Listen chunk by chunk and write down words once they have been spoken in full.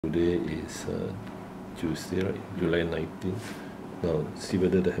Today is Tuesday, right? July 19th. Now, see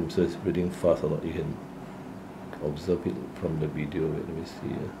whether the hamster is breathing fast or not. You can observe it from the video. Wait, let me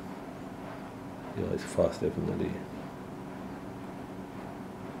see. Yeah, it's fast, definitely.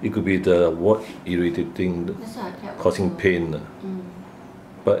 It could be the wart irritating, causing pain.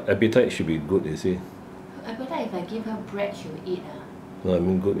 But appetite should be good, you see. Appetite, if I give her bread, she will eat. No, I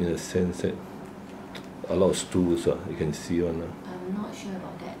mean good in the sense that a lot of stools, you can see on. I'm not sure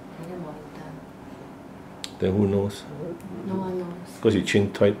about that. I didn't monitor. Then who knows? No one knows. Because you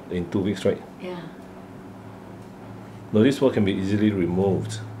change twice in 2 weeks, right? Yeah. No, this one can be easily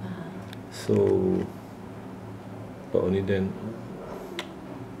removed. So, but only then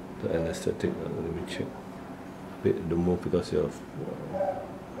the anesthetic. Let me check. Wait, the move because you have.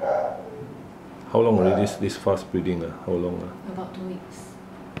 How long already this fast breathing? How long? About 2 weeks.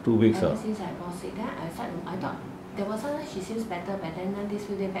 2 weeks. Ever since I got sick, then I thought there was sometimes she seems better, but then this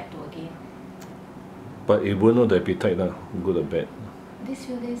few days back to again. But it won't know the appetite, good or bad. This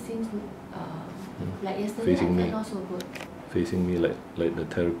few days seems like yesterday Facing I me. felt not so good. Facing me like the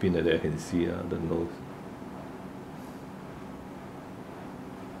therapy that I can see the nose.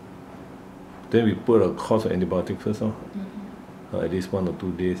 Then we put a course of antibiotic first, at least 1 or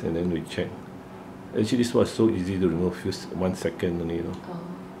 2 days, and then we check. Actually, this was so easy to remove, 1 second only, Oh.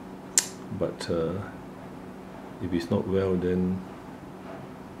 But if it's not well, then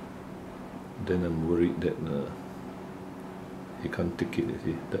I'm worried that he can't take it. You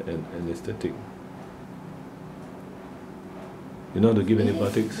see, the anesthetic. You know how to give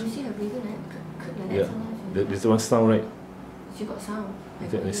antibiotics? You see her breathing like that Yeah, there's one sound, right? She got sound.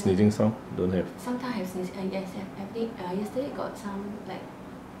 Is that a sneezing sound? Don't have. Sometimes have sneezing. Yes, I think yesterday got some like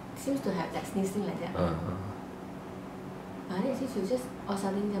seems to have like sneezing like that. And then she just all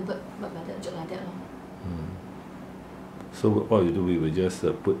suddenly but like that, joke like that. So what we do, we will just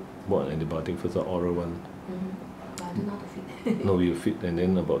put more antibiotic first, the oral one. But I don't know how to feed. No, we feed, and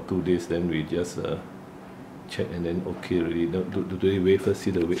then about 2 days, then we just check, and then okay already. Do they weigh first?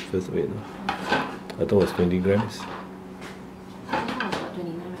 See the weight first. Wait. I thought it was 20 grams. I think I was about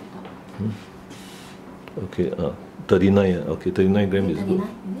 29 right now. Okay, 39. Okay, 39 grams is good.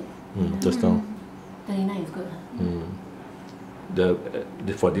 39, is it? Just now. 39 is good.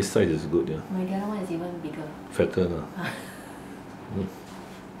 For this size is good, yeah. My other one is even bigger. Fatter,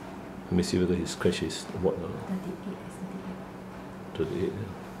 Let me see whether he scratches what. 38, 38. Yeah.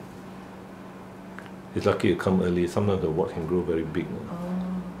 It's lucky you come early. Sometimes the wart can grow very big.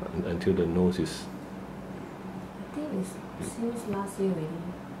 Until the nose is. I think it's since last year already.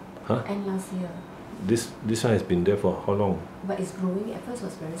 Huh? And last year. This one has been there for how long? But it's growing. At first it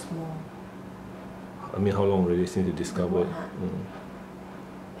was very small. I mean, how long already since you discovered?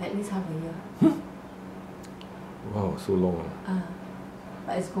 At least half a year. Wow, so long.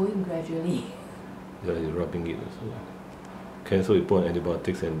 But it's going gradually. Yeah, you're rubbing it also. Cancel, you put on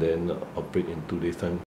antibiotics and then operate in 2 days time.